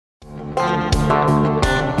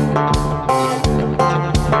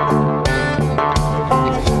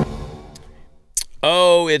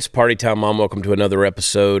Oh, it's party time, Mom. Welcome to another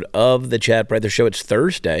episode of the Chad Prather Show. It's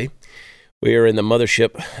Thursday. We are in the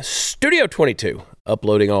Mothership Studio 22,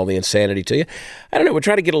 uploading all the insanity to you. I don't know. We're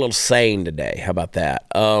trying to get a little sane today. How about that?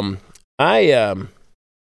 I'm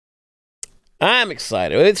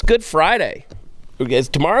excited. It's Good Friday.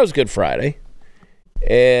 Tomorrow's Good Friday,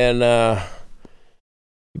 and a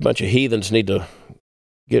bunch of heathens need to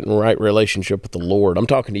get in the right relationship with the Lord. I'm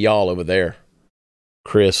talking to y'all over there,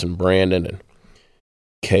 Chris and Brandon and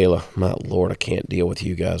Kayla. My Lord, I can't deal with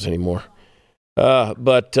you guys anymore.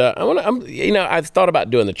 But I've thought about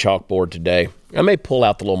doing the chalkboard today. I may pull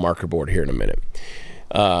out the little marker board here in a minute.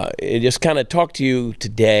 And just kind of talk to you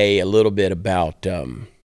today a little bit about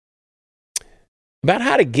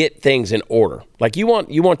how to get things in order. Like you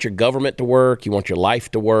want your government to work, you want your life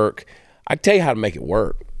to work. I can tell you how to make it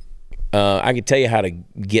work. I can tell you how to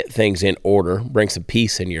get things in order, bring some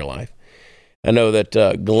peace into your life. I know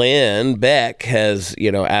that Glenn Beck has,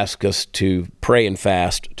 asked us to pray and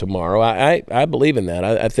fast tomorrow. I believe in that.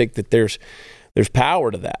 I think that there's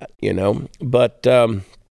power to that, But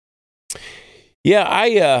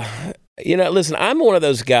listen, I'm one of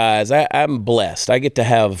those guys. I'm blessed. I get to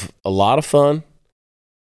have a lot of fun.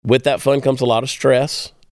 With that fun comes a lot of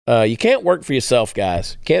stress. You can't work for yourself,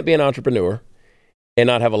 guys. Can't be an entrepreneur and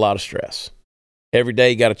not have a lot of stress. Every day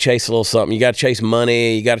you got to chase a little something. You got to chase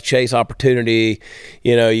money. You got to chase opportunity.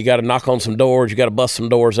 You got to knock on some doors. You got to bust some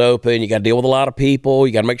doors open. You got to deal with a lot of people.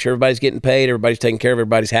 You got to make sure everybody's getting paid. Everybody's taken care of.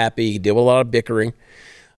 Everybody's happy. You deal with a lot of bickering,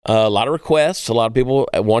 a lot of requests. A lot of people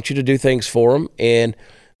want you to do things for them, and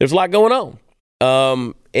there's a lot going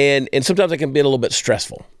on. And sometimes it can be a little bit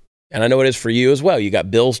stressful. And I know it is for you as well. You got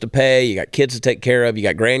bills to pay. You got kids to take care of. You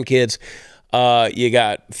got grandkids. You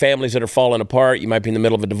got families that are falling apart. You might be in the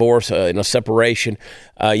middle of a divorce, in a separation.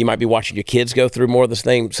 You might be watching your kids go through more of the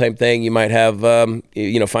same thing. You might have,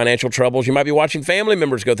 financial troubles. You might be watching family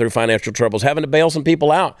members go through financial troubles, having to bail some people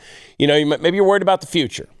out. Maybe you're worried about the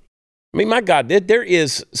future. I mean, my God, there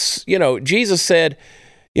is, Jesus said,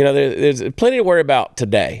 there's plenty to worry about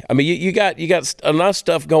today. I mean, you got enough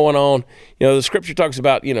stuff going on. The scripture talks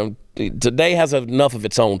about, today has enough of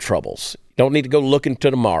its own troubles. You don't need to go looking to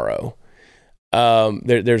tomorrow.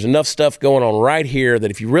 There's enough stuff going on right here that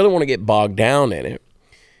if you really want to get bogged down in it,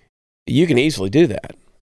 you can easily do that.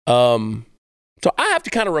 So I have to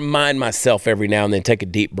kind of remind myself every now and then, take a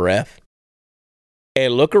deep breath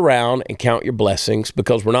and look around and count your blessings,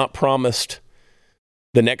 because we're not promised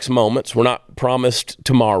the next moments. We're not promised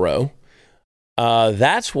tomorrow.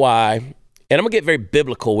 That's why, and I'm going to get very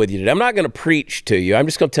biblical with you today. I'm not going to preach to you. I'm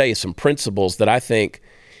just going to tell you some principles that I think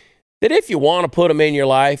that if you want to put them in your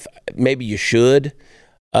life, maybe you should,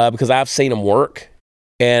 because I've seen them work.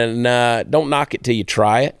 And don't knock it till you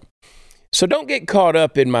try it. So don't get caught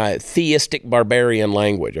up in my theistic barbarian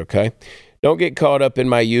language, okay? Don't get caught up in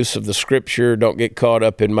my use of the scripture. Don't get caught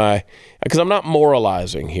up in because I'm not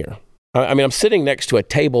moralizing here. I mean, I'm sitting next to a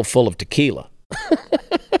table full of tequila.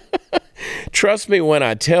 Trust me when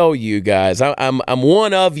I tell you guys, I'm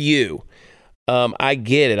one of you. I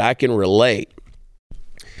get it. I can relate.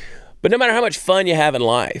 But no matter how much fun you have in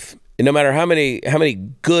life, and no matter how many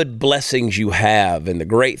good blessings you have and the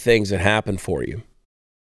great things that happen for you,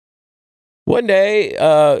 one day,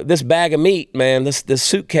 this bag of meat, man, this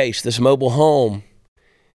suitcase, this mobile home,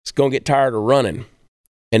 it's going to get tired of running.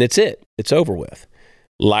 And it's over with.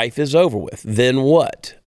 Life is over with. Then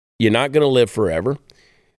what? You're not going to live forever.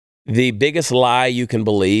 The biggest lie you can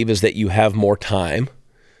believe is that you have more time.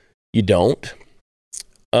 You don't.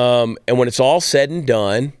 And when it's all said and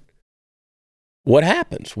done, what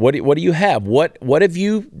happens? What do you have? What have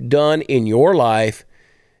you done in your life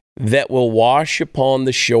that will wash upon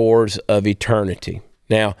the shores of eternity?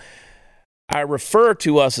 Now, I refer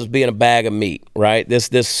to us as being a bag of meat, right?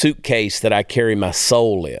 This suitcase that I carry my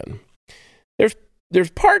soul in. There's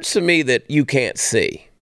parts of me that you can't see.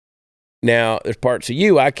 Now, there's parts of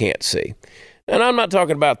you I can't see. And I'm not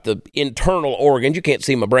talking about the internal organs. You can't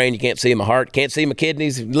see my brain. You can't see my heart. Can't see my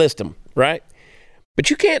kidneys. List them, right? But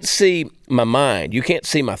you can't see my mind. You can't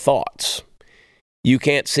see my thoughts. You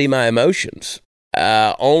can't see my emotions,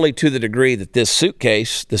 only to the degree that this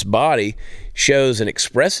suitcase, this body, shows and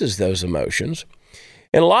expresses those emotions.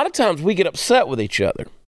 And a lot of times we get upset with each other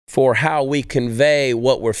for how we convey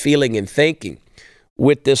what we're feeling and thinking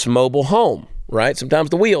with this mobile home, right? Sometimes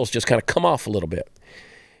the wheels just kind of come off a little bit.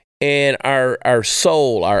 And our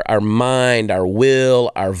soul, our mind, our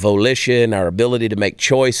will, our volition, our ability to make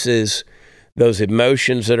choices, those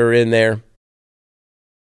emotions that are in there,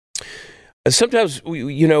 sometimes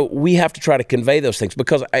we have to try to convey those things,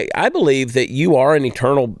 because I believe that you are an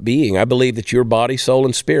eternal being. I believe that you're body, soul,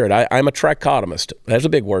 and spirit. I'm a trichotomist. That's a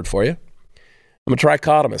big word for you. I'm a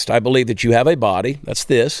trichotomist. I believe that you have a body, that's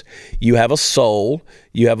this. You have a soul,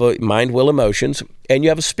 you have a mind, will, emotions, and you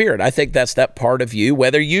have a spirit. I think that's that part of you,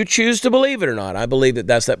 whether you choose to believe it or not. I believe that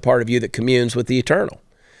that's that part of you that communes with the eternal.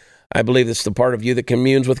 I believe it's the part of you that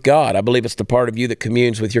communes with God. I believe it's the part of you that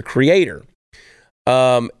communes with your Creator.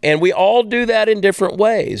 And we all do that in different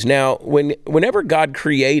ways. Now, whenever God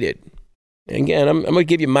created, and again, I'm going to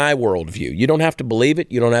give you my worldview. You don't have to believe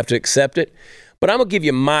it. You don't have to accept it. But I'm going to give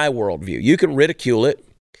you my worldview. You can ridicule it.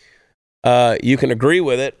 You can agree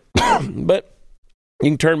with it. But you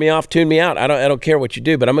can turn me off, tune me out. I don't care what you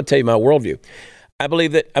do, but I'm going to tell you my worldview. I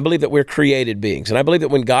believe that we're created beings. And I believe that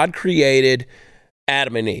when God created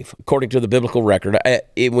Adam and Eve, according to the biblical record,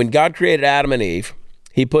 when God created Adam and Eve,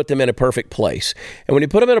 he put them in a perfect place. And when he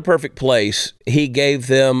put them in a perfect place, he gave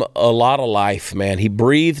them a lot of life, man. He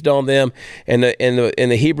breathed on them. And in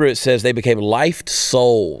the Hebrew, it says they became life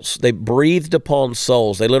souls. They breathed upon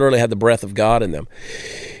souls. They literally had the breath of God in them.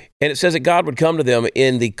 And it says that God would come to them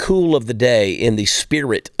in the cool of the day, in the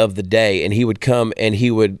spirit of the day. And he would come and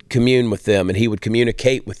he would commune with them, and he would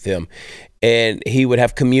communicate with them. And he would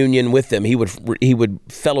have communion with them. He would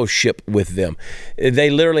fellowship with them. They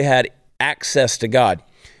literally had access to God,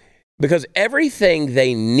 because everything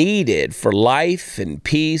they needed for life and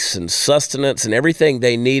peace and sustenance, and everything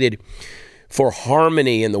they needed for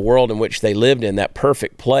harmony in the world in which they lived in, that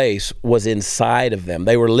perfect place, was inside of them.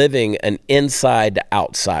 They were living an inside to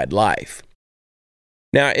outside life.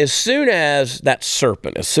 Now, as soon as that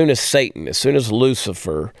serpent, as soon as Satan, as soon as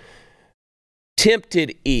Lucifer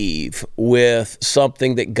tempted Eve with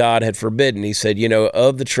something that God had forbidden, he said,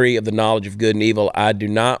 of the tree of the knowledge of good and evil, I do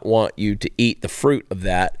not want you to eat the fruit of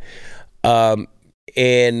that. You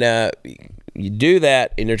do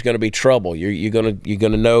that, and there's going to be trouble. You're going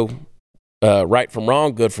to know right from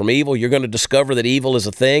wrong, good from evil. You're going to discover that evil is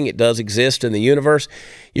a thing. It does exist in the universe.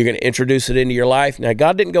 You're going to introduce it into your life. Now,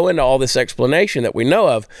 God didn't go into all this explanation that we know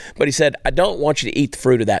of, but he said, I don't want you to eat the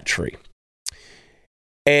fruit of that tree.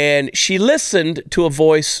 And she listened to a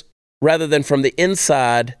voice rather than from the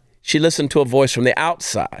inside. She listened to a voice from the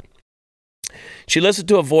outside. She listened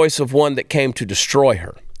to a voice of one that came to destroy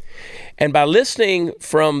her. And by listening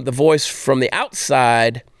from the voice from the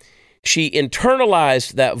outside, she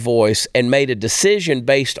internalized that voice and made a decision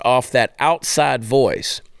based off that outside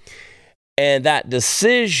voice. And that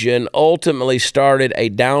decision ultimately started a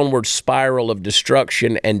downward spiral of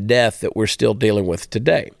destruction and death that we're still dealing with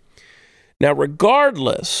today. Now,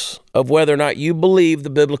 regardless of whether or not you believe the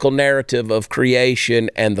biblical narrative of creation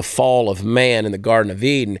and the fall of man in the Garden of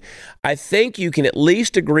Eden, I think you can at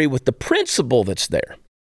least agree with the principle that's there.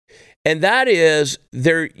 And that is,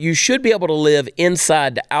 you should be able to live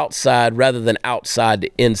inside to outside rather than outside to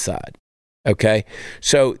inside. Okay?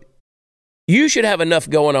 So you should have enough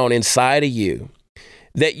going on inside of you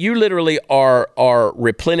that you literally are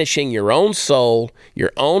replenishing your own soul,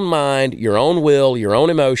 your own mind, your own will, your own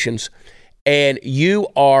emotions, and you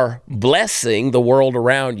are blessing the world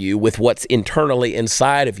around you with what's internally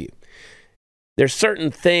inside of you. There's certain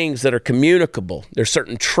things that are communicable. There's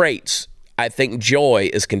certain traits. I think joy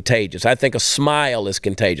is contagious. I think a smile is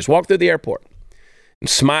contagious. Walk through the airport and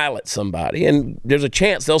smile at somebody, and there's a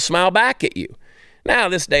chance they'll smile back at you. Now,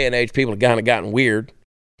 this day and age, people have kind of gotten weird,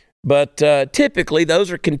 but typically those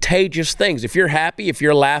are contagious things. If you're happy, if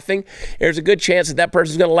you're laughing, there's a good chance that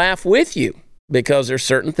person's going to laugh with you, because there's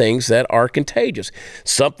certain things that are contagious.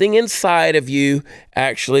 Something inside of you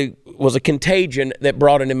actually was a contagion that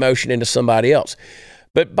brought an emotion into somebody else.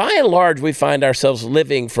 But by and large, we find ourselves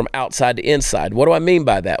living from outside to inside. What do I mean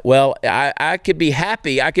by that? Well, I could be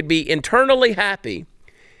happy. I could be internally happy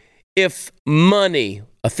if money,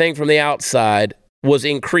 a thing from the outside, was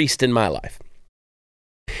increased in my life.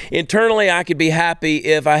 Internally, I could be happy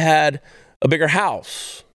if I had a bigger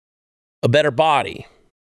house, a better body,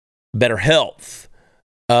 better health.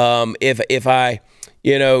 If I,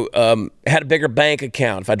 had a bigger bank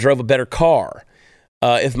account, if I drove a better car,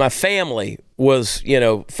 if my family was,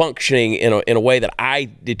 functioning in a way that I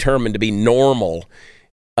determined to be normal.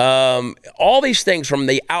 All these things from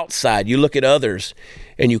the outside, you look at others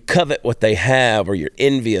and you covet what they have, or you're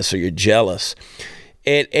envious or you're jealous,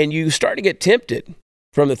 and you start to get tempted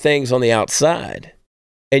from the things on the outside.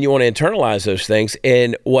 And you want to internalize those things.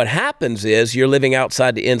 And what happens is you're living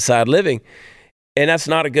outside to inside living. And that's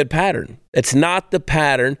not a good pattern. It's not the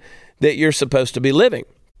pattern that you're supposed to be living.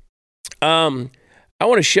 I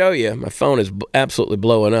want to show you, my phone is absolutely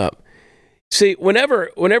blowing up. See,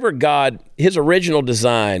 whenever God, his original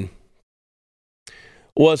design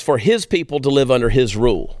was for his people to live under his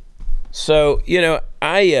rule. So, I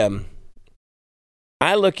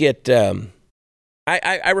look at,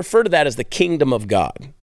 I refer to that as the kingdom of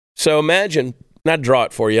God. So imagine, and I draw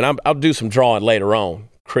it for you, and I'll do some drawing later on,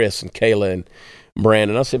 Chris and Kayla and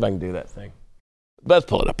Brandon. I'll see if I can do that thing. Let's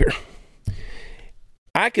pull it up here.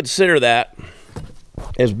 I consider that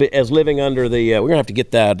as living under the, we're going to have to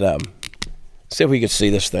get that, see if we can see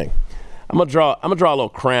this thing. I'm gonna draw a little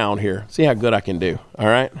crown here. See how good I can do. All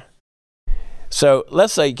right. So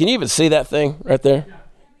let's say, can you even see that thing right there?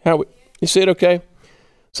 You see it okay?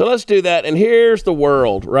 So let's do that. And here's the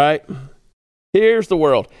world, right? Here's the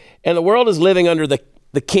world. And the world is living under the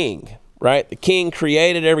king, right? The king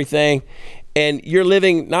created everything. And you're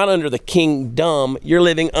living not under the kingdom, you're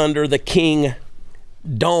living under the kingdom.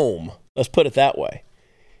 Let's put it that way.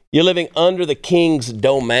 You're living under the king's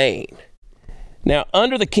domain. Now,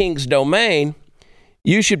 under the king's domain,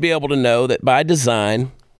 you should be able to know that by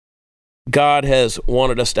design, God has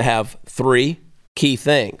wanted us to have three key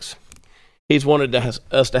things. He's wanted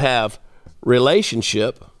us to have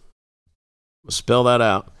relationship. I'll spell that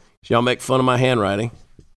out. Y'all make fun of my handwriting.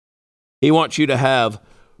 He wants you to have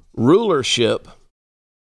rulership,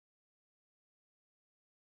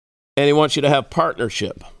 and he wants you to have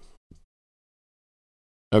partnership.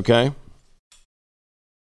 Okay?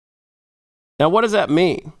 Now, what does that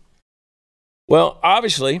mean? Well,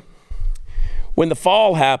 obviously, when the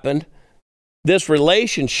fall happened, this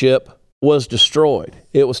relationship was destroyed.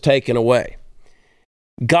 It was taken away.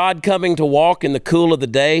 God coming to walk in the cool of the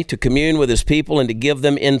day, to commune with his people and to give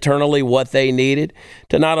them internally what they needed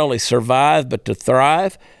to not only survive, but to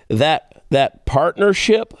thrive, that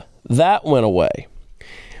partnership, that went away.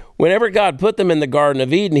 Whenever God put them in the Garden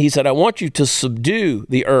of Eden, he said, I want you to subdue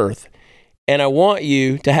the earth, and I want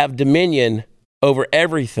you to have dominion over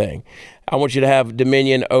everything. I want you to have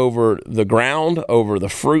dominion over the ground, over the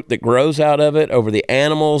fruit that grows out of it, over the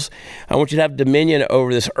animals. I want you to have dominion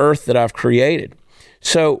over this earth that I've created.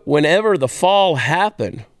 So whenever the fall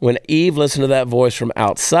happened, when Eve listened to that voice from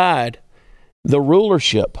outside, the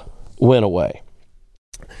rulership went away.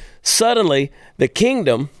 Suddenly, the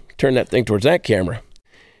kingdom, turn that thing towards that camera,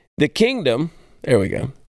 the kingdom, there we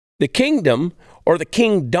go, the kingdom or the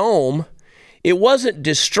kingdom, it wasn't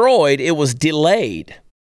destroyed, it was delayed.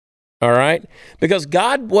 All right? Because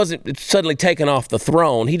God wasn't suddenly taken off the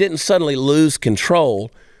throne. He didn't suddenly lose control,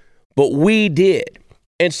 but we did.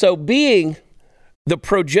 And so being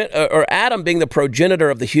Adam being the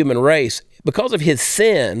progenitor of the human race, because of his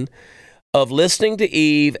sin of listening to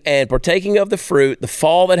Eve and partaking of the fruit, the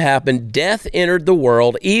fall that happened, death entered the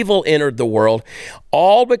world, evil entered the world,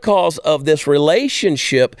 all because of this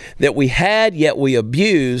relationship that we had, yet we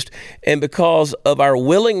abused, and because of our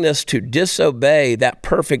willingness to disobey that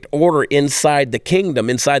perfect order inside the kingdom,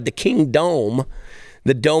 inside the kingdom,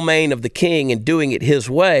 the domain of the king, and doing it his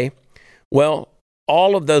way. Well,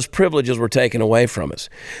 all of those privileges were taken away from us.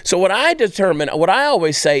 So what I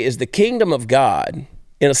always say is the kingdom of God,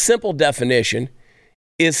 in a simple definition,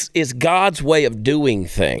 is God's way of doing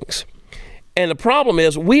things. And the problem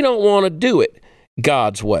is we don't want to do it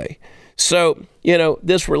God's way. So,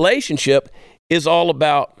 this relationship is all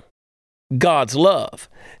about God's love.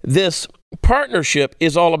 This partnership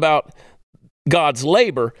is all about God's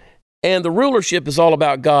labor, and the rulership is all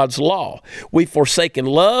about God's law. We've forsaken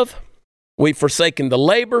love. We've forsaken the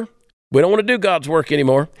labor. We don't want to do God's work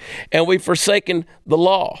anymore. And we've forsaken the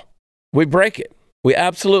law. We break it. We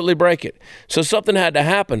absolutely break it. So something had to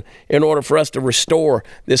happen in order for us to restore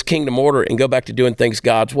this kingdom order and go back to doing things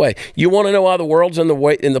God's way. You want to know why the world's in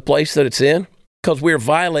the place that it's in? Because we're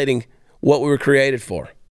violating what we were created for.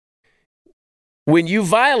 When you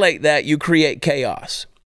violate that, you create chaos.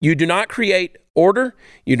 You do not create order.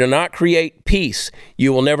 You do not create peace.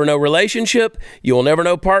 You will never know relationship. You will never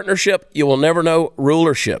know partnership. You will never know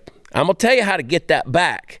rulership. I'm going to tell you how to get that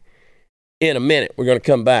back in a minute. We're going to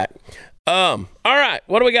come back. All right,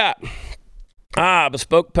 what do we got?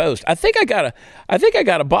 Bespoke post. I think I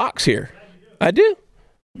got a box here. I do.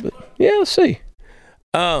 But, yeah, let's see.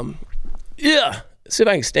 Yeah. See if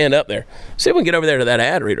I can stand up there. See if we can get over there to that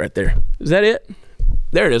ad read right there. Is that it?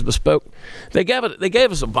 There it is, Bespoke. They gave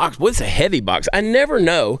us a box. Well, it's a heavy box. I never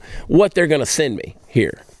know what they're going to send me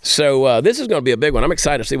here. So this is going to be a big one. I'm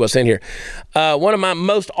excited to see what's in here. One of my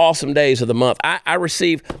most awesome days of the month. I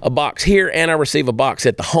receive a box here and I receive a box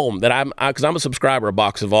at the home that because I'm a subscriber of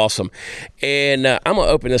Box of Awesome. And I'm going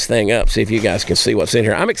to open this thing up, see if you guys can see what's in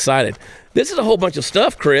here. I'm excited. This is a whole bunch of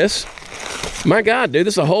stuff, Chris. My God, dude,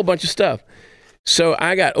 this is a whole bunch of stuff. So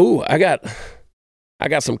I got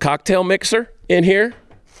some cocktail mixer in here.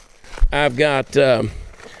 I've got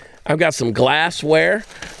some glassware.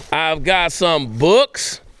 I've got some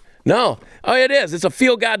books. No. Oh, it is. It's a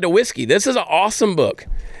field guide to whiskey. This is an awesome book.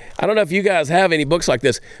 I don't know if you guys have any books like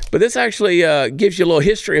this, but this actually gives you a little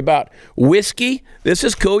history about whiskey. This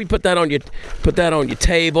is cool. You put that on your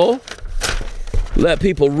table. Let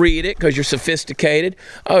people read it because you're sophisticated.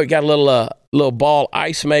 Oh, you got a little ball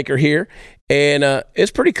ice maker here, and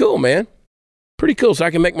it's pretty cool, man. Pretty cool. So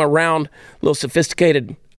I can make my round, little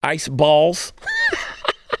sophisticated ice balls.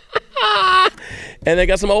 And they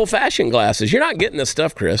got some old-fashioned glasses. You're not getting this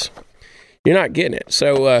stuff, Chris. You're not getting it.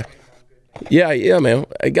 So, yeah, man.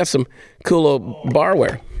 I got some cool little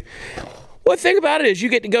barware. Well, the thing about it is you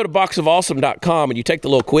get to go to boxofawesome.com and you take the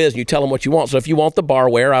little quiz and you tell them what you want. So if you want the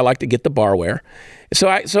barware, I like to get the barware.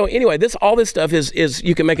 So anyway, all this stuff is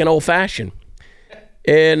you can make an old-fashioned.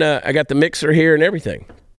 And I got the mixer here and everything.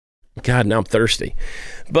 God, now I'm thirsty.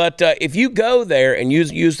 But if you go there and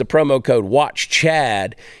use the promo code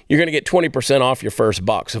WATCHCHAD, you're going to get 20% off your first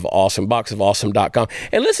box of awesome, boxofawesome.com.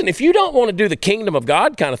 And listen, if you don't want to do the kingdom of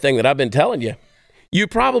God kind of thing that I've been telling you, you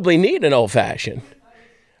probably need an old-fashioned.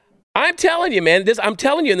 I'm telling you, man, I'm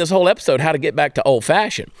telling you in this whole episode how to get back to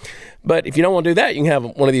old-fashioned. But if you don't want to do that, you can have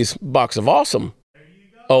one of these Box of Awesome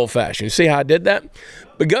old-fashioned. You see how I did that?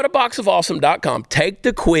 But go to boxofawesome.com, take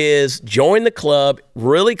the quiz, join the club,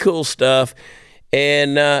 really cool stuff,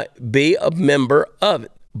 and be a member of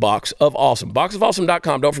it. Box of Awesome.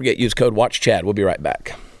 Boxofawesome.com. Don't forget, use code WATCHCHAD. We'll be right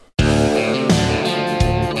back.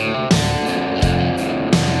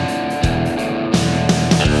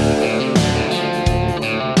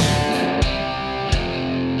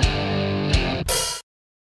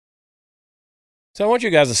 So I want you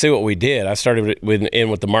guys to see what we did. I started with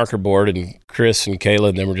the marker board, and Chris and Kayla,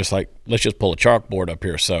 and then we're just like, let's just pull a chalkboard up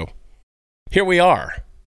here. So here we are.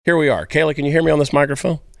 Kayla, can you hear me on this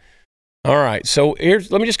microphone? All right, so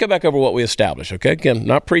let me just go back over what we established, okay? Again,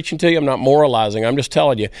 not preaching to you, I'm not moralizing, I'm just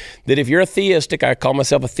telling you that if you're a theistic, I call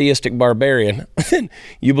myself a theistic barbarian,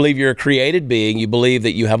 you believe you're a created being, you believe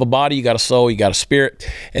that you have a body, you got a soul, you got a spirit,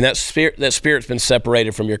 and that spirit's been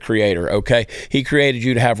separated from your creator, okay? He created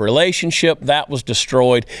you to have a relationship, that was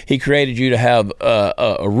destroyed. He created you to have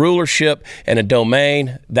a rulership and a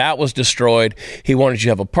domain, that was destroyed. He wanted you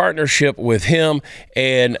to have a partnership with him,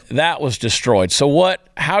 and that was destroyed. So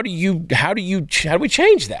how do we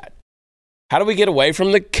change that? How do we get away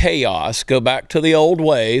from the chaos, go back to the old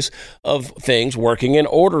ways of things working in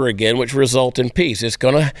order again, which result in peace? It's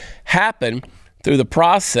going to happen through the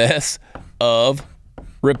process of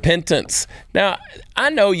repentance. Now, I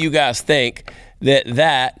know you guys think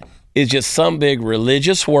that is just some big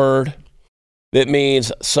religious word that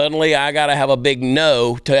means suddenly I got to have a big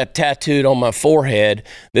no tattooed on my forehead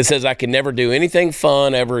that says I can never do anything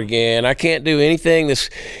fun ever again. I can't do anything that's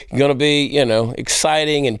going to be,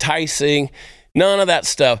 exciting, enticing, none of that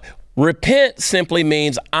stuff. Repent simply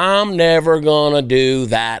means I'm never going to do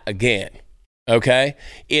that again. Okay?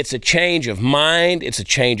 It's a change of mind. It's a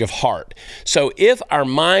change of heart. So if our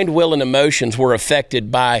mind, will, and emotions were affected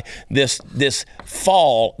by this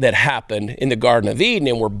fall that happened in the Garden of Eden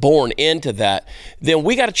and we're born into that, then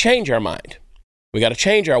we got to change our mind. We got to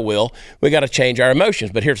change our will. We got to change our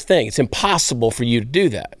emotions. But here's the thing. It's impossible for you to do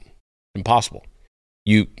that. Impossible.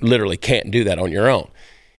 You literally can't do that on your own.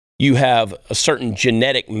 You have a certain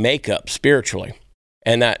genetic makeup spiritually,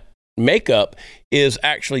 and that makeup is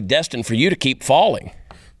actually destined for you to keep falling.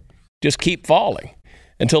 Just keep falling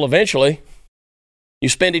until eventually you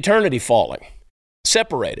spend eternity falling,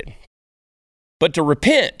 separated. But to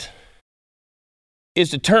repent is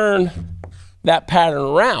to turn that pattern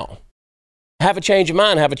around. Have a change of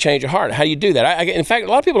mind, have a change of heart. How do you do that? In fact, a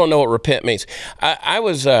lot of people don't know what repent means. I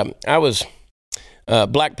was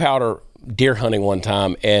black powder deer hunting one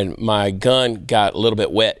time, and my gun got a little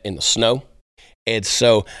bit wet in the snow. And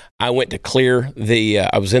so I went to clear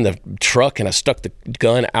I was in the truck and I stuck the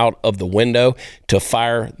gun out of the window to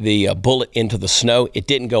fire the bullet into the snow. It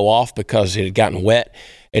didn't go off because it had gotten wet.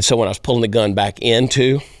 And so when I was pulling the gun back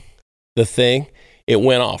into the thing, it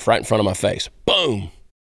went off right in front of my face. Boom.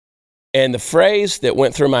 And the phrase that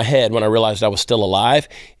went through my head when I realized I was still alive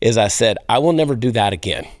is I said, I will never do that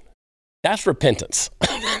again. That's repentance.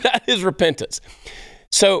 That is repentance.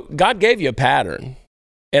 So God gave you a pattern.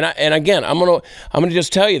 And again, I'm gonna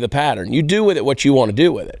just tell you the pattern. You do with it what you want to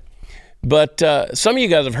do with it. But some of you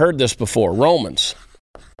guys have heard this before. Romans.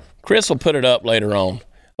 Chris will put it up later on.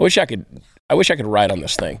 I wish I could write on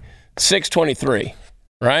this thing. 6:23,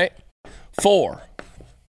 right? For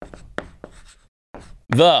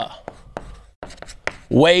the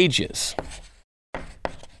wages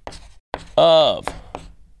of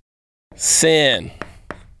sin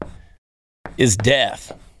is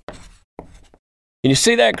death. Can you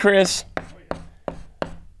see that, Chris?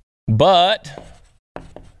 but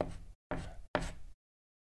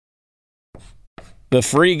the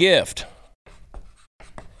free gift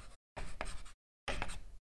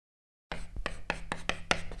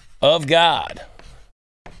of God,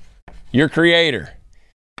 your Creator,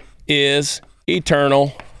 is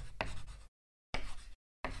eternal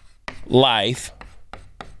life.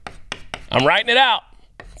 I'm writing it out.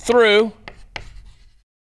 Through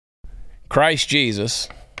Christ Jesus,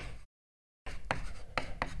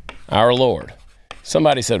 our Lord.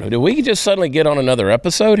 Somebody said, did we just suddenly get on another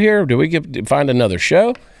episode here? Do we find another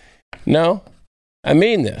show? No, I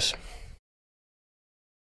mean this.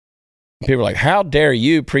 People are like, how dare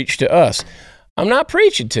you preach to us? I'm not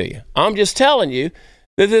preaching to you. I'm just telling you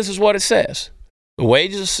that this is what it says. The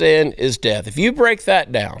wages of sin is death. If you break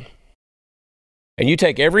that down and you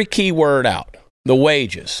take every key word out, the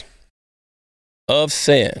wages of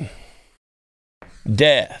sin,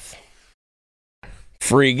 death,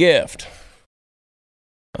 free gift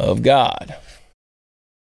of God,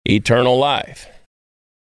 eternal life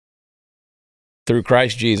through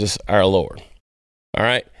Christ Jesus our Lord. All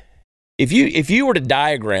right? If you were to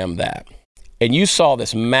diagram that and you saw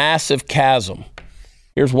this massive chasm,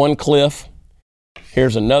 here's one cliff,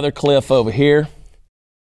 here's another cliff over here,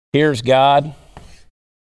 here's God,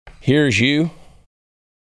 here's you,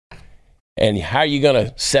 and how are you going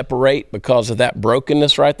to separate because of that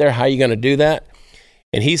brokenness right there? How are you going to do that?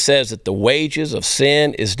 And he says that the wages of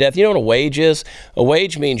sin is death. You know what a wage is? A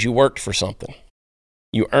wage means you worked for something.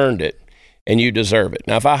 You earned it, and you deserve it.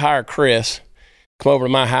 Now, if I hire Chris, come over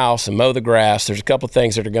to my house and mow the grass, there's a couple of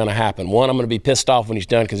things that are going to happen. One, I'm going to be pissed off when he's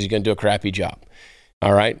done because he's going to do a crappy job.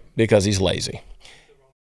 All right? Because he's lazy.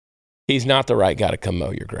 He's not the right guy to come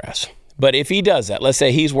mow your grass. But if he does that, let's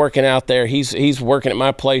say he's working out there, he's working at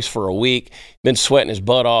my place for a week, been sweating his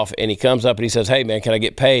butt off, and he comes up and he says, hey, man, can I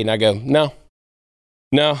get paid? And I go, no.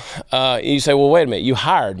 You say, well, wait a minute, you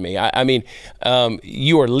hired me. I mean,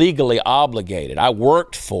 you are legally obligated. I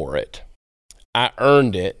worked for it. I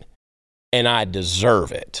earned it. And I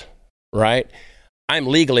deserve it, right? I'm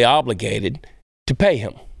legally obligated to pay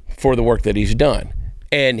him for the work that he's done.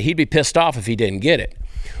 And he'd be pissed off if he didn't get it.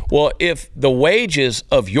 Well, if the wages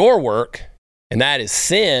of your work, and that is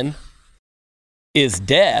sin, is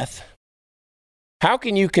death, how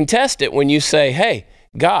can you contest it when you say, hey,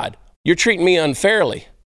 God, you're treating me unfairly?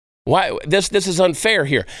 Why? This is unfair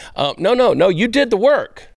here. No, you did the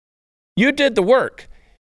work. You did the work.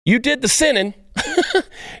 You did the sinning.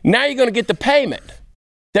 Now you're going to get the payment.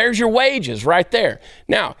 There's your wages right there.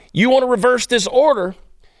 Now, you want to reverse this order.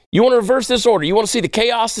 You want to see the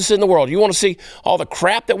chaos that's in the world. You want to see all the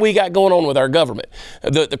crap that we got going on with our government,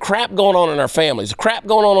 the crap going on in our families, the crap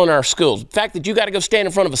going on in our schools, the fact that you got to go stand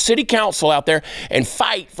in front of a city council out there and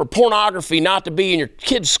fight for pornography not to be in your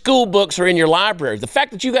kids' school books or in your libraries, the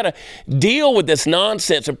fact that you got to deal with this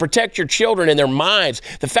nonsense and protect your children and their minds,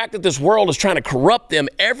 the fact that this world is trying to corrupt them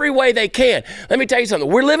every way they can. Let me tell you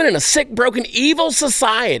something. We're living in a sick, broken, evil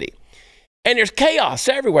society. And there's chaos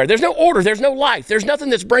everywhere. There's no order. There's no life. There's nothing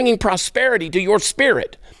that's bringing prosperity to your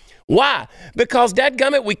spirit. Why? Because,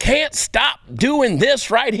 dadgummit, we can't stop doing this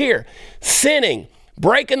right here. Sinning,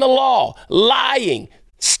 breaking the law, lying,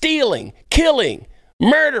 stealing, killing,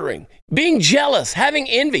 murdering, being jealous, having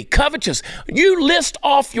envy, covetous. You list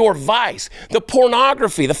off your vice, the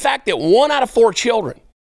pornography, the fact that 1 out of 4 children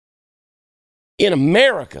in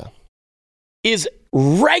America is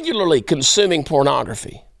regularly consuming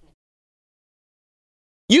pornography.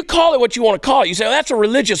 You call it what you want to call it. You say, oh, that's a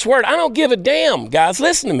religious word. I don't give a damn, guys.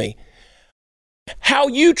 Listen to me. How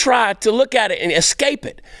you try to look at it and escape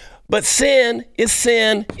it. But sin is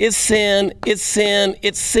sin, is sin, it's sin,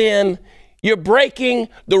 it's sin. You're breaking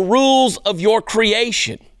the rules of your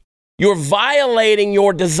creation. You're violating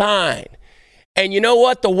your design. And you know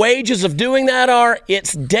what the wages of doing that are?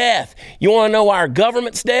 It's death. You want to know why our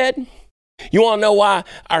government's dead? You want to know why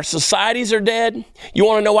our societies are dead? You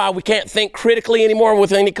want to know why we can't think critically anymore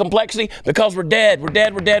with any complexity? Because we're dead. We're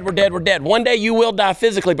dead. We're dead. We're dead. We're dead. One day you will die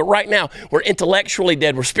physically, but right now we're intellectually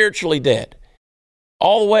dead. We're spiritually dead.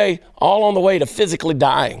 All on the way to physically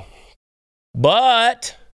dying.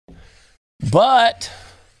 But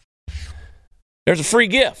there's a free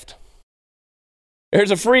gift. There's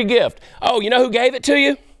a free gift. Oh, you know who gave it to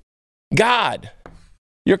you? God,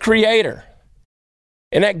 your creator.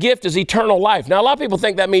 And that gift is eternal life. Now, a lot of people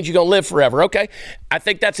think that means you're going to live forever. Okay, I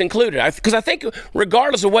think that's included. Because I think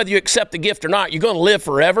regardless of whether you accept the gift or not, you're going to live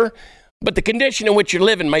forever. But the condition in which you're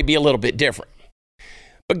living may be a little bit different.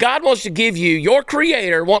 But God wants to give you, your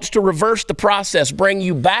creator wants to reverse the process, bring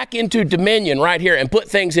you back into dominion right here and put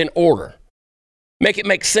things in order. Make it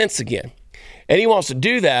make sense again. And he wants to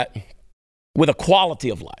do that with a quality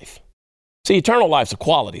of life. See, eternal life's a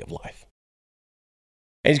quality of life.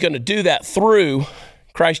 And he's going to do that through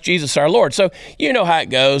Christ Jesus our Lord. So you know how it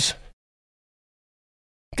goes.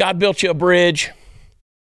 God built you a bridge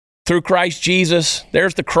through Christ Jesus.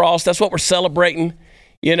 There's the cross. That's what we're celebrating.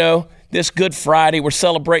 You know, this Good Friday, we're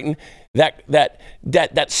celebrating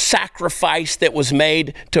that sacrifice that was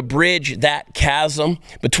made to bridge that chasm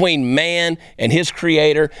between man and his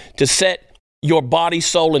creator, to set your body,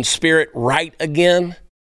 soul, and spirit right again.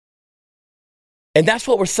 And that's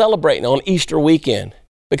what we're celebrating on Easter weekend.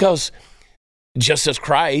 Because just as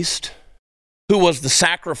Christ, who was the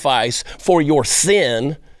sacrifice for your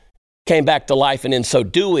sin, came back to life and in so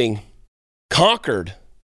doing conquered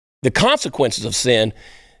the consequences of sin,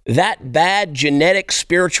 that bad genetic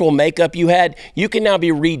spiritual makeup you had, you can now be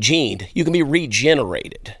regened. You can be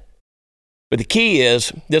regenerated. But the key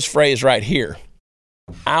is this phrase right here,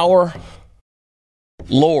 our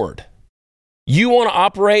Lord. You want to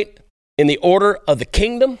operate in the order of the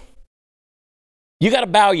kingdom? You got to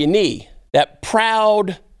bow your knee, that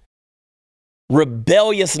proud,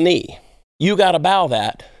 rebellious knee. You got to bow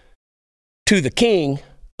that to the King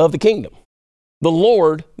of the kingdom, the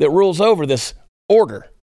Lord that rules over this order.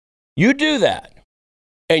 You do that,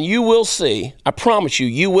 and you will see, I promise you,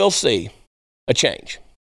 you will see a change.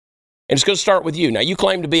 And it's going to start with you. Now, you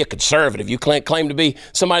claim to be a conservative. You claim to be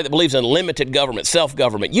somebody that believes in limited government,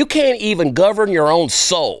 self-government. You can't even govern your own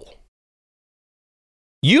soul.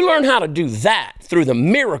 You learn how to do that through the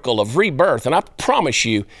miracle of rebirth, and I promise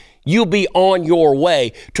you, you'll be on your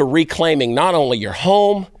way to reclaiming not only your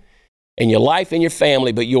home and your life and your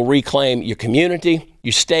family, but you'll reclaim your community,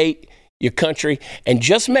 your state, your country, and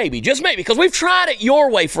just maybe, because we've tried it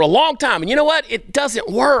your way for a long time, and you know what? It doesn't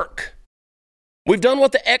work. We've done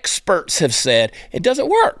what the experts have said. It doesn't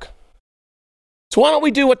work. So why don't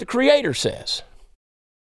we do what the Creator says?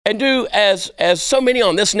 And do as so many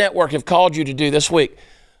on this network have called you to do this week.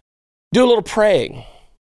 Do a little praying,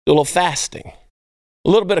 do a little fasting, a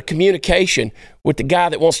little bit of communication with the guy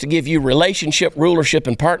that wants to give you relationship, rulership,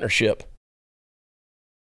 and partnership,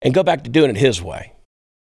 and go back to doing it his way.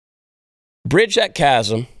 Bridge that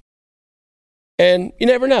chasm, and you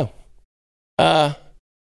never know.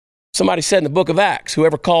 Somebody said in the book of Acts,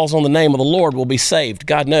 whoever calls on the name of the Lord will be saved.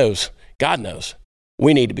 God knows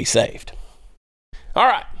we need to be saved. All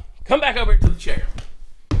right, come back over to the chair.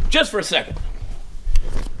 Just for a second.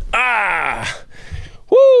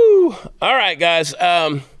 Woo! All right, guys.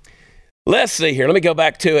 Let's see here. Let me go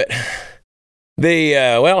back to it.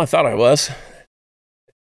 I thought I was.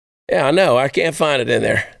 Yeah, I know. I can't find it in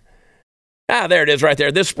there. There it is right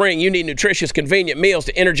there. This spring, you need nutritious, convenient meals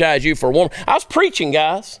to energize you for warm. I was preaching,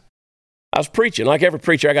 guys. Like every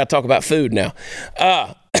preacher, I got to talk about food now.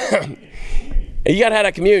 You got to have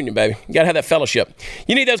that communion, baby. You got to have that fellowship.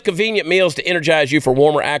 You need those convenient meals to energize you for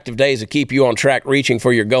warmer, active days to keep you on track, reaching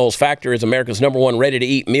for your goals. Factor is America's #1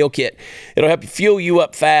 ready-to-eat meal kit. It'll help you fuel you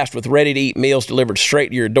up fast with ready-to-eat meals delivered straight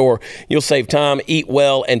to your door. You'll save time, eat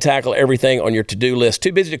well, and tackle everything on your to-do list.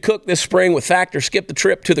 Too busy to cook this spring with Factor? Skip the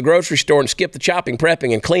trip to the grocery store and skip the chopping,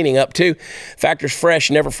 prepping, and cleaning up, too. Factor's fresh,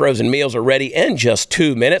 never frozen meals are ready in just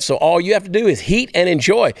 2 minutes, so all you have to do is heat and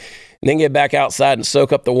enjoy. And then get back outside and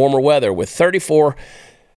soak up the warmer weather with 34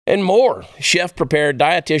 and more chef-prepared,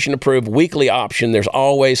 dietitian-approved weekly option. There's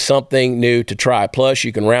always something new to try. Plus,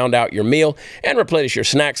 you can round out your meal and replenish your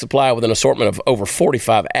snack supply with an assortment of over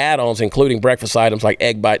 45 add-ons, including breakfast items like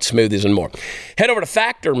egg bites, smoothies, and more. Head over to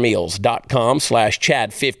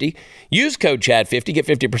factormeals.com/Chad50. Use code Chad50. Get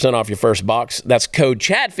 50% off your first box. That's code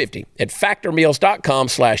Chad50 at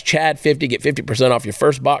factormeals.com/Chad50. Get 50% off your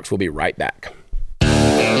first box. We'll be right back.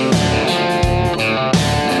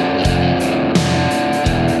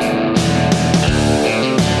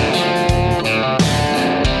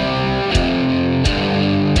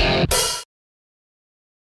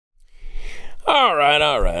 All right.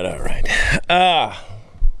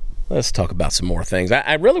 Let's talk about some more things.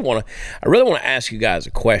 I really want to ask you guys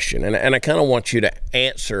a question, and I kind of want you to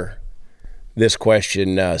answer this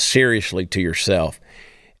question seriously to yourself.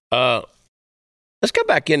 Let's go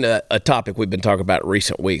back into a topic we've been talking about in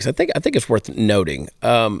recent weeks. I think it's worth noting.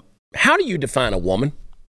 How do you define a woman?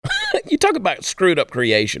 You talk about screwed up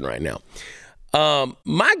creation right now.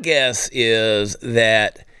 My guess is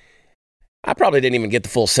that I probably didn't even get the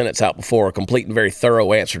full sentence out before a complete and very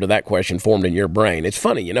thorough answer to that question formed in your brain. It's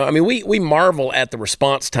funny, you know. I mean, we marvel at the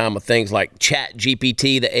response time of things like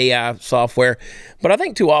ChatGPT, the AI software, but I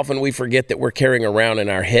think too often we forget that we're carrying around in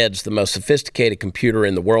our heads the most sophisticated computer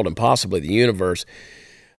in the world and possibly the universe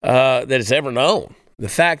that it's ever known. The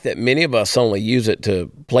fact that many of us only use it to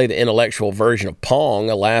play the intellectual version of Pong,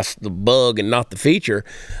 alas, the bug and not the feature,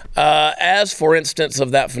 as, for instance, of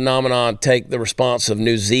that phenomenon, take the response of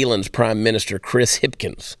New Zealand's Prime Minister Chris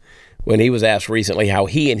Hipkins when he was asked recently how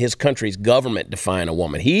he and his country's government define a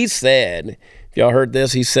woman. He said, if y'all heard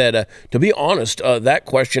this, he said, to be honest, that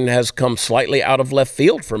question has come slightly out of left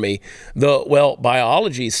field for me.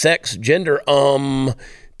 Biology, sex, gender,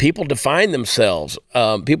 people define themselves.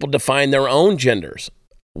 People define their own genders.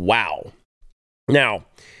 Wow. Now,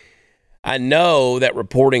 I know that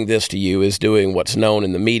reporting this to you is doing what's known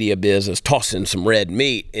in the media biz as tossing some red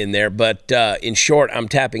meat in there, but in short, I'm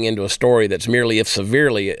tapping into a story that's merely, if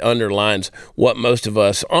severely, underlines what most of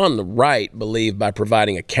us on the right believe by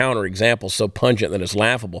providing a counterexample so pungent that it's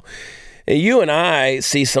laughable. And you and I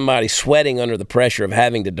see somebody sweating under the pressure of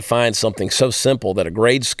having to define something so simple that a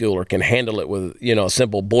grade schooler can handle it with, a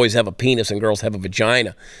simple boys have a penis and girls have a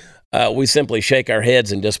vagina. We simply shake our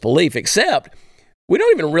heads in disbelief, except we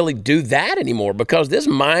don't even really do that anymore because this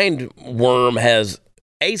mind worm has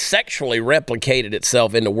asexually replicated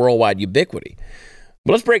itself into worldwide ubiquity.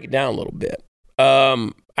 But let's break it down a little bit.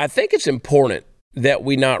 I think it's important that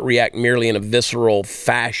we not react merely in a visceral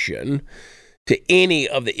fashion to any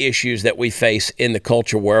of the issues that we face in the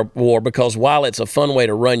culture war, because while it's a fun way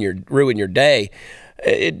to ruin your day,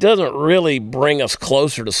 it doesn't really bring us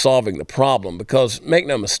closer to solving the problem, because make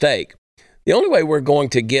no mistake, the only way we're going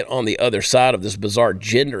to get on the other side of this bizarre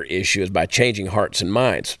gender issue is by changing hearts and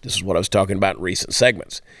minds. This is what I was talking about in recent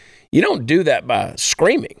segments. You don't do that by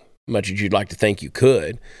screaming, much as you'd like to think you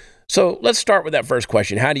could. So let's start with that first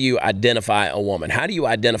question. How do you identify a woman? How do you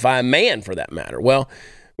identify a man, for that matter? Well,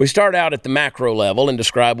 we start out at the macro level and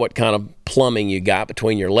describe what kind of plumbing you got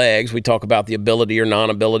between your legs. We talk about the ability or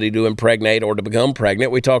non-ability to impregnate or to become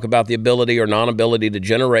pregnant. We talk about the ability or non-ability to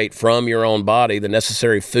generate from your own body the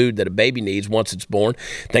necessary food that a baby needs once it's born,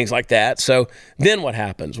 things like that. So then what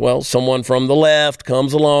happens? Well, someone from the left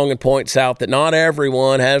comes along and points out that not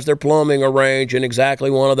everyone has their plumbing arranged in exactly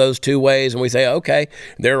one of those two ways. And we say, okay,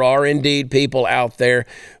 there are indeed people out there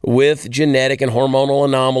with genetic and hormonal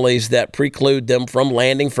anomalies that preclude them from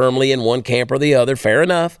landing firmly in one camp or the other. Fair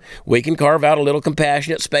enough. We can carve out a little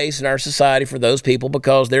compassionate space in our society for those people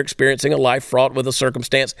because they're experiencing a life fraught with a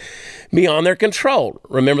circumstance beyond their control.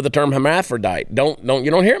 Remember the term hermaphrodite. You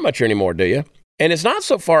don't hear it much anymore, do you? And it's not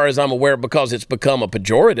so far as I'm aware because it's become a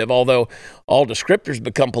pejorative, although all descriptors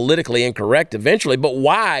become politically incorrect eventually. But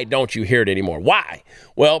why don't you hear it anymore? Why?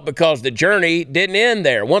 Well, because the journey didn't end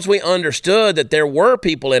there. Once we understood that there were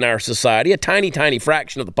people in our society, a tiny, tiny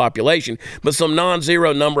fraction of the population, but some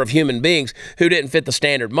non-zero number of human beings who didn't fit the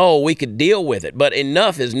standard mold, we could deal with it. But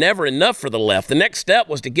enough is never enough for the left. The next step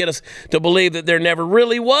was to get us to believe that there never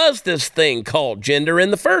really was this thing called gender in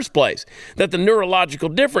the first place, that the neurological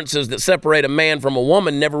differences that separate a man from a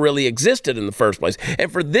woman never really existed in the first place. And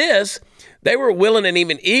for this, they were willing and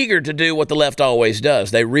even eager to do what the left always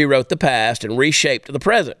does. They rewrote the past and reshaped the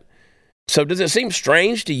present. So does it seem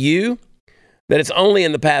strange to you that it's only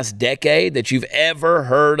in the past decade that you've ever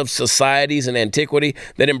heard of societies in antiquity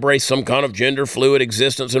that embrace some kind of gender fluid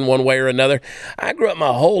existence in one way or another? I grew up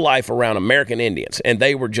my whole life around American Indians, and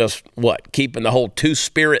they were just, keeping the whole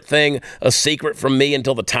two-spirit thing a secret from me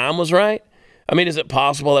until the time was right? I mean, is it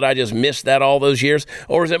possible that I just missed that all those years?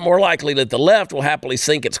 Or is it more likely that the left will happily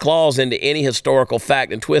sink its claws into any historical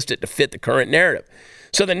fact and twist it to fit the current narrative?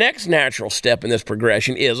 So the next natural step in this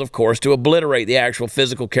progression is, of course, to obliterate the actual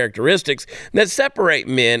physical characteristics that separate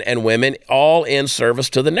men and women, all in service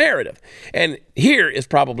to the narrative. And here is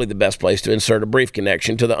probably the best place to insert a brief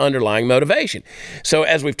connection to the underlying motivation. So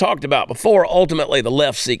as we've talked about before, ultimately the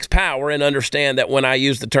left seeks power, and understand that when I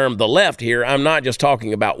use the term the left here, I'm not just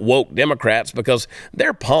talking about woke Democrats, because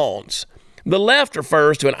they're pawns. The left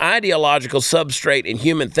refers to an ideological substrate in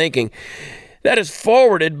human thinking that is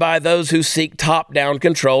forwarded by those who seek top-down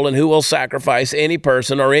control and who will sacrifice any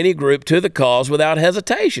person or any group to the cause without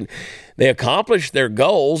hesitation. They accomplish their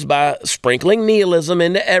goals by sprinkling nihilism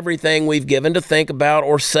into everything we've given to think about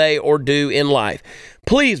or say or do in life.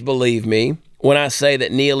 Please believe me when I say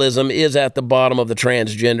that nihilism is at the bottom of the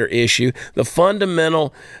transgender issue. The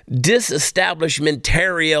fundamental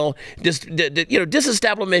disestablishmentarian,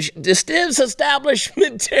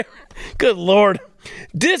 good Lord,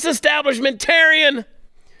 disestablishmentarian,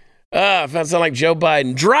 if I sound like Joe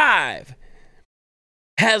Biden, drive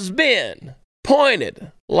has been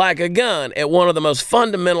pointed like a gun at one of the most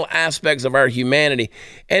fundamental aspects of our humanity.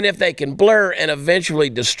 And if they can blur and eventually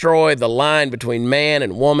destroy the line between man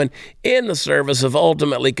and woman in the service of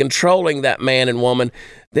ultimately controlling that man and woman,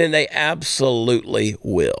 then they absolutely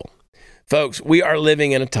will. Folks, we are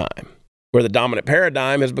living in a time where the dominant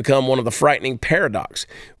paradigm has become one of the frightening paradox.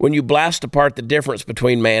 When you blast apart the difference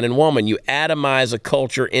between man and woman, you atomize a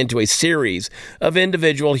culture into a series of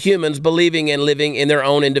individual humans believing and living in their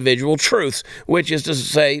own individual truths, which is to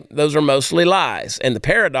say those are mostly lies. And the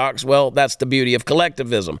paradox, well, that's the beauty of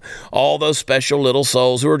collectivism. All those special little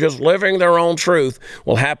souls who are just living their own truth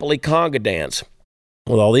will happily conga dance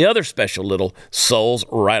with all the other special little souls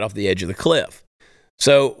right off the edge of the cliff.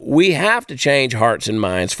 So we have to change hearts and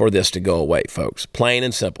minds for this to go away, folks, plain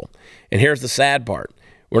and simple. And here's the sad part.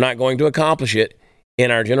 We're not going to accomplish it in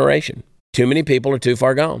our generation. Too many people are too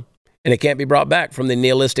far gone, and it can't be brought back from the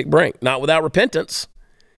nihilistic brink, not without repentance.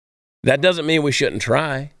 That doesn't mean we shouldn't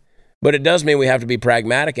try, but it does mean we have to be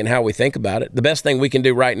pragmatic in how we think about it. The best thing we can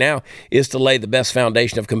do right now is to lay the best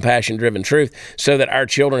foundation of compassion-driven truth so that our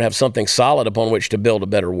children have something solid upon which to build a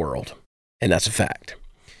better world. And that's a fact.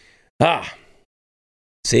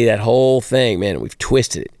 See, that whole thing, man, we've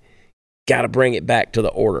twisted it. Got to bring it back to the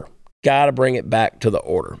order. Got to bring it back to the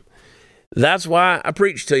order. That's why I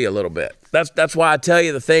preach to you a little bit. That's why I tell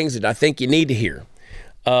you the things that I think you need to hear.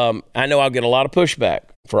 I know I'll get a lot of pushback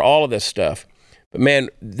for all of this stuff. But, man,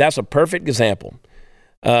 that's a perfect example.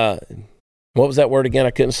 What was that word again?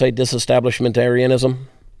 I couldn't say disestablishmentarianism.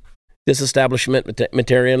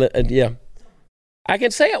 Disestablishmentarian, yeah. I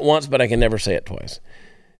can say it once, but I can never say it twice.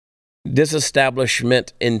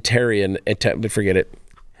 Disestablishmentarian, forget it.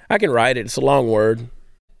 I can write it. It's a long word.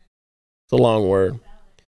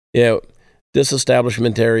 Yeah,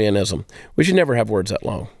 disestablishmentarianism. We should never have words that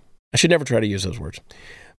long. I should never try to use those words.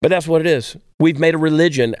 But that's what it is. We've made a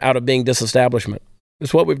religion out of being disestablishment.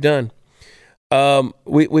 That's what we've done.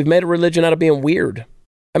 We've made a religion out of being weird.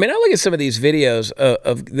 I mean, I look at some of these videos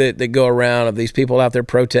that go around of these people out there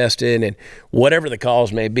protesting and whatever the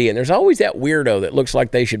cause may be. And there's always that weirdo that looks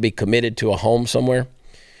like they should be committed to a home somewhere.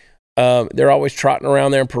 They're always trotting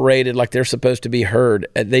around there and paraded like they're supposed to be heard.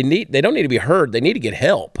 They don't need to be heard. They need to get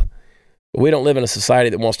help. But we don't live in a society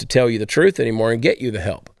that wants to tell you the truth anymore and get you the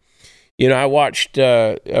help. You know, I watched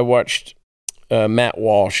Matt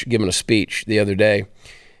Walsh giving a speech the other day.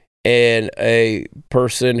 And a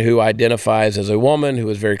person who identifies as a woman, who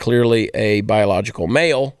is very clearly a biological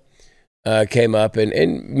male, came up.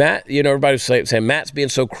 And Matt, you know, everybody was saying, Matt's being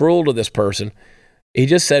so cruel to this person. He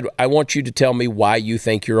just said, I want you to tell me why you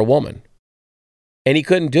think you're a woman. And he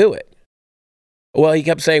couldn't do it. Well, he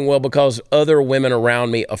kept saying, well, because other women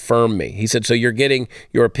around me affirm me. He said, so you're getting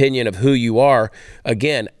your opinion of who you are,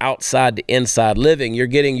 again, outside to inside living. You're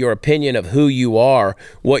getting your opinion of who you are,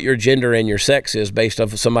 what your gender and your sex is based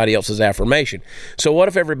off of somebody else's affirmation. So what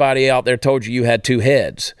if everybody out there told you had two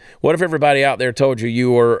heads? What if everybody out there told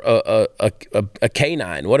you were a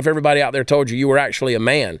canine? What if everybody out there told you were actually a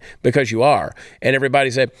man, because you are? And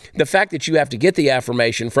everybody said, the fact that you have to get the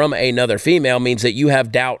affirmation from another female means that you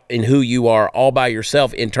have doubt in who you are all by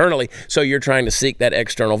yourself internally, so you're trying to seek that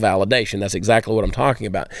external validation. That's exactly what I'm talking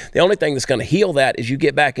about. The only thing that's going to heal that is you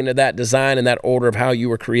get back into that design and that order of how you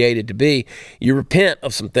were created to be. You repent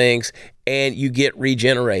of some things and you get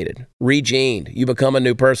regenerated, regened. You become a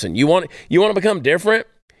new person. You want to become different?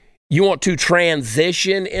 You want to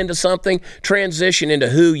transition into something, transition into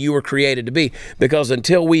who you were created to be. Because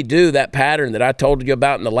until we do that pattern that I told you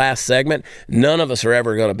about in the last segment, none of us are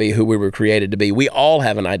ever going to be who we were created to be. We all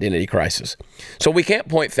have an identity crisis. So we can't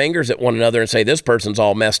point fingers at one another and say, this person's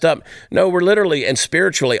all messed up. No, we're literally and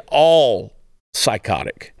spiritually all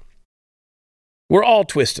psychotic. We're all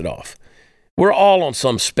twisted off. We're all on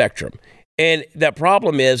some spectrum. And the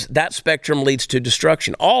problem is that spectrum leads to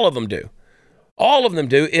destruction. All of them do. All of them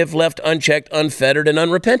do, if left unchecked, unfettered, and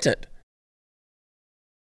unrepentant.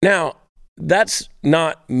 Now, that's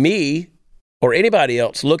not me or anybody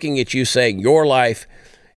else looking at you saying your life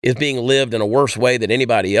is being lived in a worse way than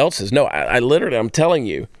anybody else's. No, I literally, I'm telling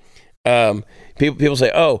you, people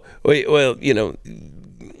say, oh, well, you know,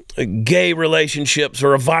 gay relationships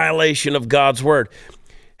are a violation of God's word.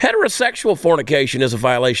 Heterosexual fornication is a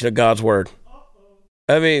violation of God's word.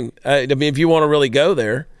 I mean, if you want to really go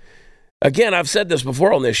there. Again, I've said this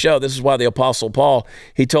before on this show. This is why the Apostle Paul,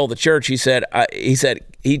 he told the church, he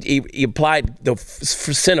applied the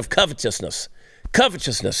sin of covetousness.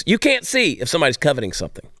 Covetousness. You can't see if somebody's coveting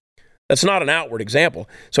something. That's not an outward example.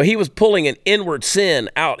 So he was pulling an inward sin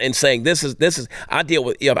out and saying, if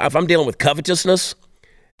I'm dealing with covetousness,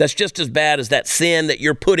 that's just as bad as that sin that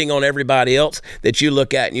you're putting on everybody else that you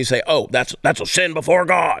look at and you say, oh, that's a sin before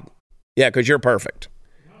God. Yeah, because you're perfect.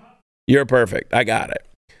 You're perfect. I got it.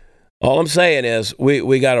 All I'm saying is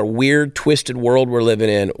we got a weird, twisted world we're living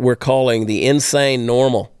in. We're calling the insane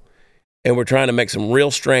normal, and we're trying to make some real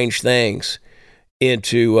strange things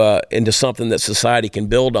into something that society can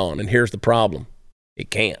build on. And here's the problem. It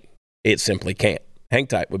can't. It simply can't. Hang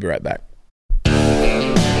tight. We'll be right back.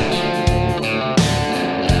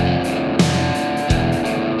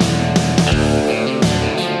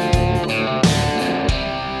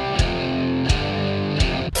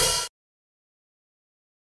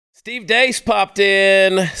 Steve Deace popped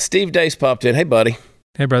in. Hey, buddy.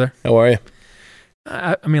 Hey, brother. How are you?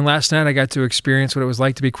 I mean, last night I got to experience what it was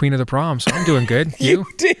like to be queen of the prom, so I'm doing good. You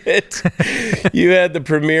did. You had the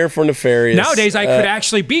premiere for Nefarious. Nowadays, I could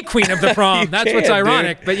actually be queen of the prom. That's what's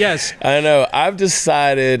ironic, dude. But yes. I know. I've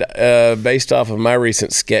decided, based off of my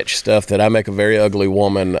recent sketch stuff, that I make a very ugly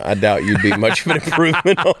woman. I doubt you'd be much of an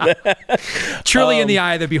improvement on that. Truly in the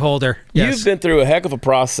eye of the beholder. Yes. You've been through a heck of a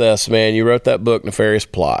process, man. You wrote that book, Nefarious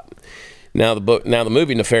Plot. Now the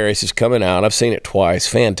movie Nefarious is coming out. I've seen it twice.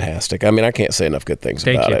 Fantastic. I mean, I can't say enough good things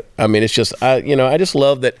about it. I mean, it's just, I just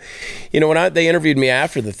love that, when they interviewed me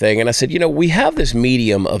after the thing, and I said, we have this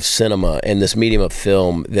medium of cinema and this medium of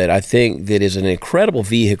film that I think that is an incredible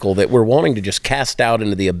vehicle that we're wanting to just cast out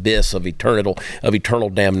into the abyss of eternal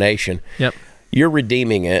damnation. Yep. You're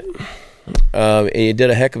redeeming it. And you did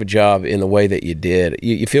a heck of a job in the way that you did.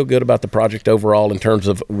 You feel good about the project overall in terms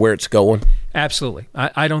of where it's going? Absolutely.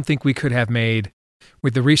 I don't think we could have made,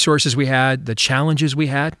 with the resources we had, the challenges we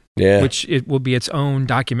had, which it will be its own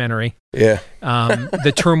documentary. Yeah.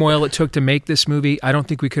 The turmoil it took to make this movie, I don't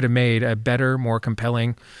think we could have made a better, more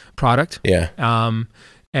compelling product. Yeah.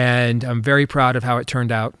 And I'm very proud of how it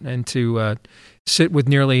turned out, and to sit with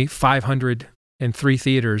nearly 503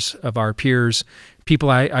 theaters of our peers, people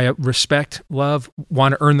I respect, love,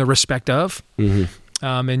 want to earn the respect of,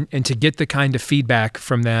 and to get the kind of feedback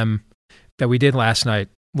from them that we did last night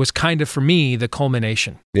was kind of, for me, the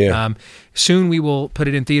culmination. Yeah. Soon we will put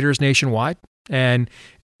it in theaters nationwide, and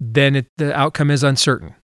then the outcome is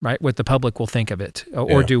uncertain, right? What the public will think of it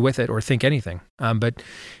or do with it or think anything. But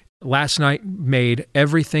last night made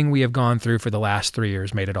everything we have gone through for the last 3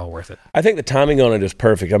 years, made it all worth it. I think the timing on it is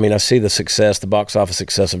perfect. I mean, I see the box office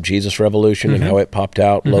success of Jesus Revolution and how it popped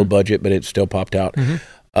out, low budget, but it still popped out.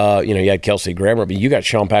 You had Kelsey Grammer, but you got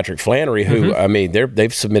Sean Patrick Flannery, who, I mean,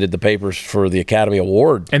 they've submitted the papers for the Academy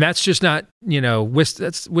Award. And that's just not,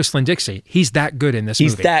 that's Whistling Dixie. He's that good in this movie.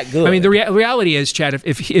 He's that good. I mean, the reality is, Chad,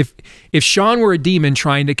 if Sean were a demon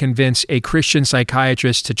trying to convince a Christian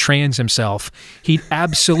psychiatrist to trans himself, he'd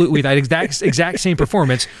absolutely, that exact same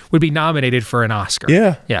performance would be nominated for an Oscar.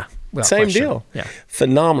 Yeah. Yeah. Same deal. Yeah.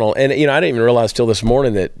 Phenomenal. And, I didn't even realize till this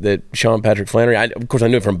morning that Sean Patrick Flannery, of course, I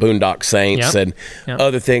knew from Boondock Saints and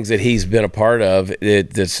other things that he's been a part of.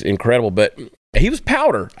 That's incredible. But he was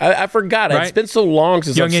Powder. I forgot. Right. It's been so long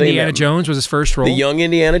since I've seen Indiana Jones was his first role. The Young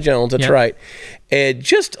Indiana Jones, that's right. And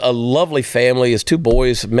just a lovely family. His two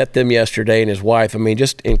boys, met them yesterday, and his wife. I mean,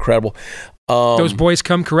 just incredible. Those boys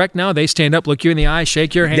come correct now. They stand up, look you in the eye,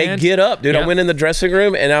 shake your hand. They get up, dude. I went in the dressing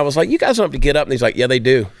room, and I was like, you guys don't have to get up. And he's like, yeah, they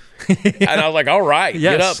do. And I was like, all right,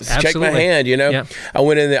 get up, shake my hand, I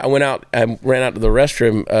went in there, I ran out to the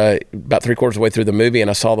restroom about 3/4 of the way through the movie,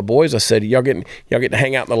 and I saw the boys. I said, y'all get to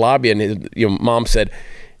hang out in the lobby, and mom said,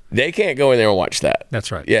 they can't go in there and watch that.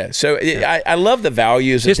 That's right. Yeah. So I love the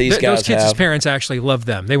values that these guys have. Those kids' parents actually love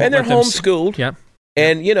them. They're homeschooled. Yeah.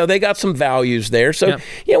 And, they got some values there. So,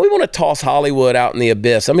 we want to toss Hollywood out in the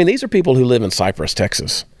abyss. I mean, these are people who live in Cypress,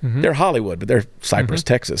 Texas. They're Hollywood, but they're Cypress,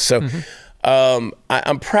 Texas. So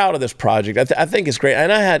I'm proud of this project. I think it's great.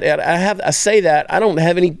 And I say that, I don't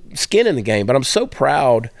have any skin in the game, but I'm so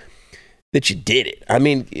proud that you did it. I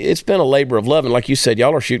mean, it's been a labor of love. And like you said,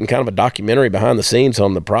 y'all are shooting kind of a documentary behind the scenes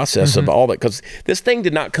on the process of all that, because this thing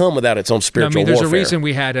did not come without its own spiritual warfare. There's a reason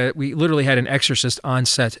we literally had an exorcist on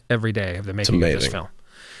set every day of the making of this film.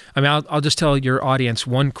 I mean, I'll just tell your audience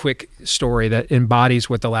one quick story that embodies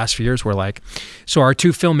what the last few years were like. So our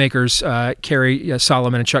two filmmakers, Carrie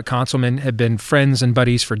Solomon and Chuck Conselman, have been friends and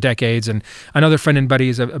buddies for decades. And another friend and buddy,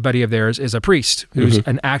 a buddy of theirs, is a priest who's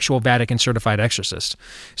an actual Vatican certified exorcist.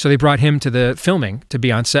 So they brought him to the filming to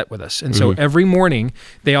be on set with us. And so every morning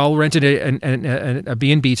they all rented a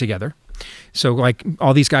B&B together. So like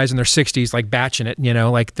all these guys in their 60s, like batching it,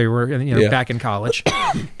 like they were back in college.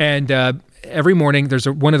 And every morning, there's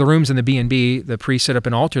one of the rooms in the B&B, the priest set up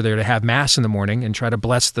an altar there to have mass in the morning and try to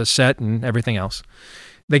bless the set and everything else.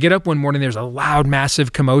 They get up one morning, there's a loud,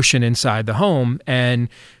 massive commotion inside the home, and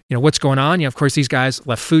what's going on? Of course, these guys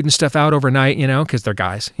left food and stuff out overnight, because they're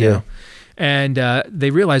guys. You know? And they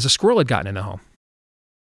realized a squirrel had gotten in the home.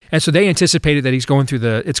 And so they anticipated that it's going through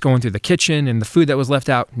the kitchen and the food that was left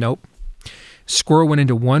out. Nope. Squirrel went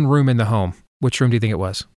into one room in the home. Which room do you think it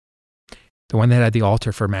was? The one that had the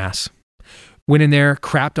altar for mass. Went in there,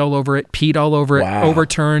 crapped all over it, peed all over it,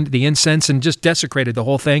 overturned the incense, and just desecrated the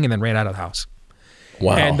whole thing, and then ran out of the house.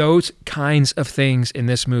 Wow. And those kinds of things in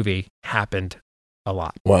this movie happened a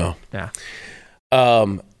lot. Wow. Yeah.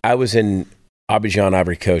 I was in Abidjan,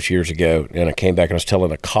 Ivory Coast years ago, and I came back and I was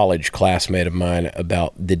telling a college classmate of mine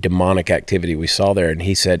about the demonic activity we saw there. And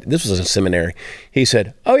he said, this was in seminary. He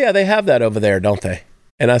said, oh yeah, they have that over there, don't they?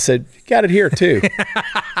 And I said, got it here too.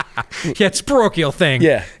 Yeah, it's a parochial thing.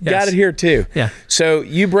 Yeah, yes. Got it here too. Yeah. So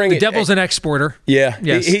you bring the devil's an exporter. Yeah.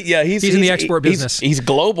 Yes. He's in the export business. He's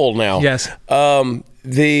global now. Yes.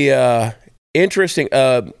 Interesting.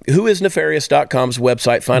 Whoisnefarious.com's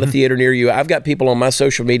website. Find a theater near you. I've got people on my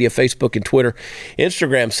social media, Facebook and Twitter,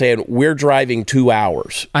 Instagram, saying we're driving 2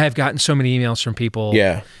 hours. I have gotten so many emails from people.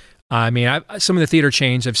 Yeah. I mean, some of the theater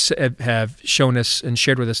chains have shown us and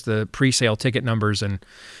shared with us the pre-sale ticket numbers, and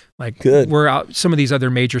like good. We're out. Some of these other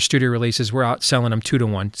major studio releases, we're out selling them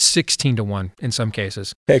 2-1, 16-1 in some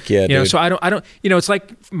cases. Heck yeah, dude. So I don't. It's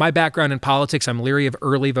like my background in politics. I'm leery of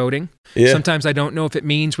early voting. Yeah. Sometimes I don't know if it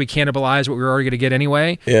means we cannibalize what we're already going to get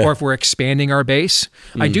anyway, or if we're expanding our base.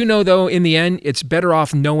 I do know though, in the end, it's better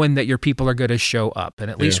off knowing that your people are going to show up, and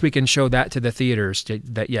at least we can show that to the theaters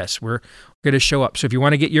that yes, we're going to show up. So if you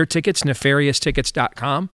want to get your tickets,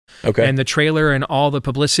 nefarioustickets.com. Okay. And the trailer and all the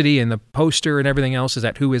publicity and the poster and everything else is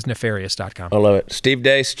at whoisnefarious.com. I love it. Steve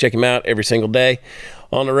Deace, check him out every single day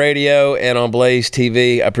on the radio and on Blaze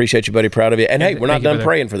TV. I appreciate you, buddy. Proud of you. And hey, we're not done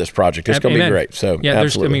praying for this project. It's going to be great. So yeah,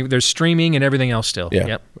 absolutely. there's streaming and everything else still. Yeah.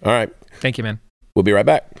 Yep. All right. Thank you, man. We'll be right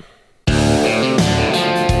back. You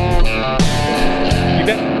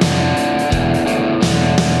bet.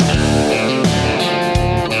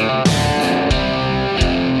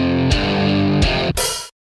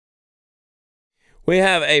 We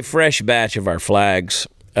have a fresh batch of our flags.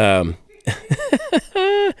 I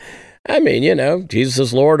mean, Jesus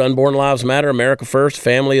is Lord, unborn lives matter, America first,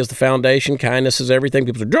 family is the foundation, kindness is everything.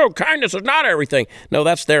 People say, Joe, kindness is not everything. No,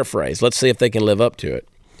 that's their phrase. Let's see if they can live up to it.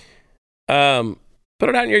 Put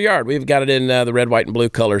it out in your yard. We've got it in the red, white, and blue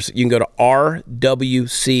colors. You can go to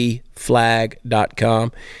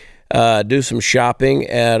rwcflag.com. Do some shopping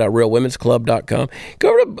at realwomensclub.com. Go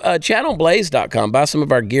over to chatonblaze.com. Buy some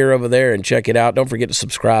of our gear over there and check it out. Don't forget to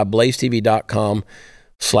subscribe.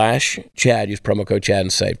 blazetv.com/Chad. Use promo code Chad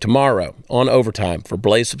and save. Tomorrow on Overtime for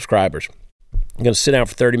Blaze subscribers, I'm going to sit down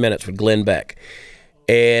for 30 minutes with Glenn Beck.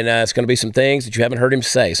 And it's going to be some things that you haven't heard him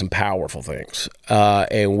say, some powerful things.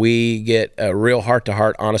 And we get a real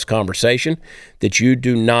heart-to-heart, honest conversation that you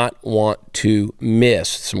do not want to miss.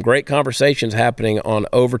 Some great conversations happening on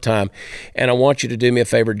Overtime. And I want you to do me a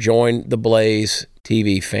favor, join the Blaze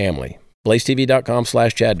TV family.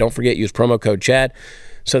 BlazeTV.com/Chad. Don't forget, use promo code Chad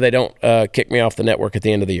so they don't kick me off the network at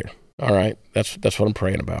the end of the year. All right? That's what I'm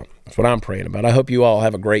praying about. That's what I'm praying about. I hope you all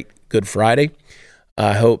have a great Good Friday.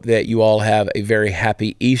 I hope that you all have a very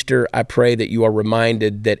happy Easter. I pray that you are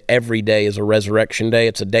reminded that every day is a resurrection day.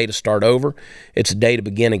 It's a day to start over. It's a day to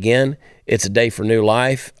begin again. It's a day for new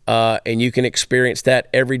life. And you can experience that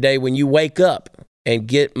every day when you wake up and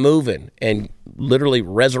get moving and literally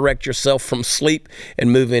resurrect yourself from sleep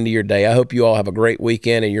and move into your day. I hope you all have a great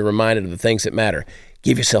weekend and you're reminded of the things that matter.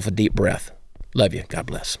 Give yourself a deep breath. Love you. God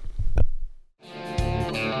bless.